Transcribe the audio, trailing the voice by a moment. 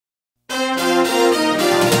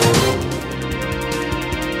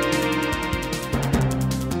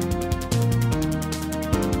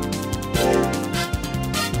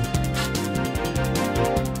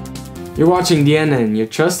You're watching DNN, your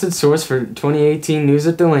trusted source for 2018 news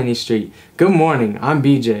at Delaney Street. Good morning, I'm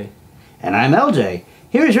BJ. And I'm LJ.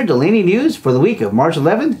 Here is your Delaney News for the week of March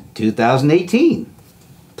 11th, 2018.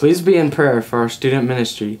 Please be in prayer for our student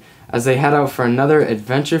ministry as they head out for another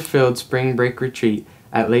adventure-filled spring break retreat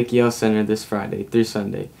at Lake Yale Center this Friday through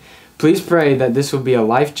Sunday. Please pray that this will be a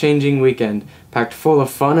life-changing weekend packed full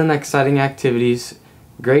of fun and exciting activities,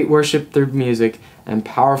 great worship through music, and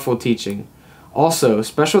powerful teaching. Also,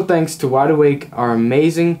 special thanks to Wide Awake, our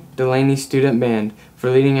amazing Delaney student band, for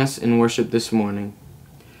leading us in worship this morning.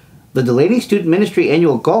 The Delaney Student Ministry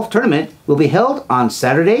Annual Golf Tournament will be held on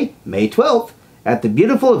Saturday, May 12th at the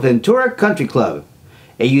beautiful Ventura Country Club,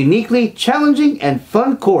 a uniquely challenging and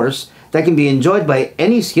fun course that can be enjoyed by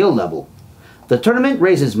any skill level. The tournament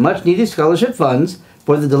raises much-needed scholarship funds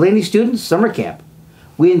for the Delaney Students Summer Camp.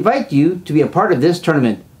 We invite you to be a part of this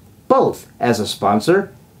tournament, both as a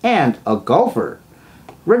sponsor and a golfer.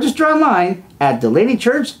 Register online at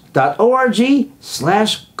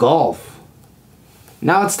delaneychurch.org/golf.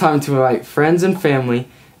 Now it's time to invite friends and family,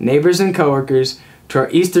 neighbors and coworkers to our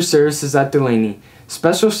Easter services at Delaney.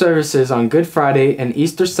 Special services on Good Friday and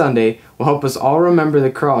Easter Sunday will help us all remember the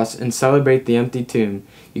cross and celebrate the empty tomb.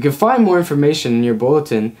 You can find more information in your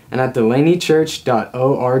bulletin and at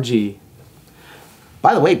delaneychurch.org.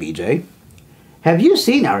 By the way, BJ, have you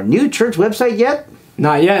seen our new church website yet?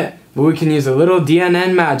 Not yet, but we can use a little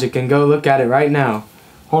DNN magic and go look at it right now.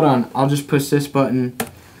 Hold on, I'll just push this button.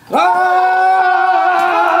 Oh!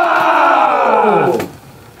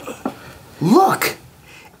 Look!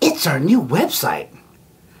 It's our new website.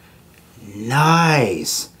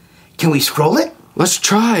 Nice. Can we scroll it? Let's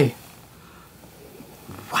try.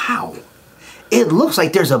 Wow. It looks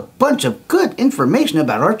like there's a bunch of good information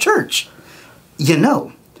about our church. You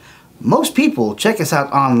know, most people check us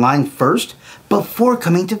out online first before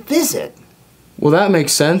coming to visit. Well, that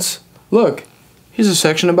makes sense. Look, here's a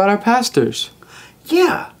section about our pastors.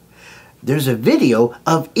 Yeah. There's a video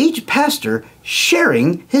of each pastor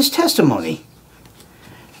sharing his testimony.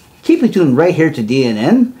 Keep it tuned right here to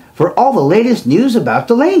DNN for all the latest news about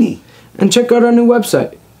Delaney. And check out our new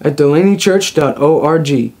website at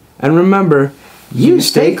delaneychurch.org. And remember, you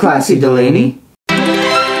stay classy, Delaney.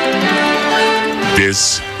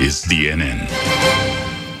 This is DNN.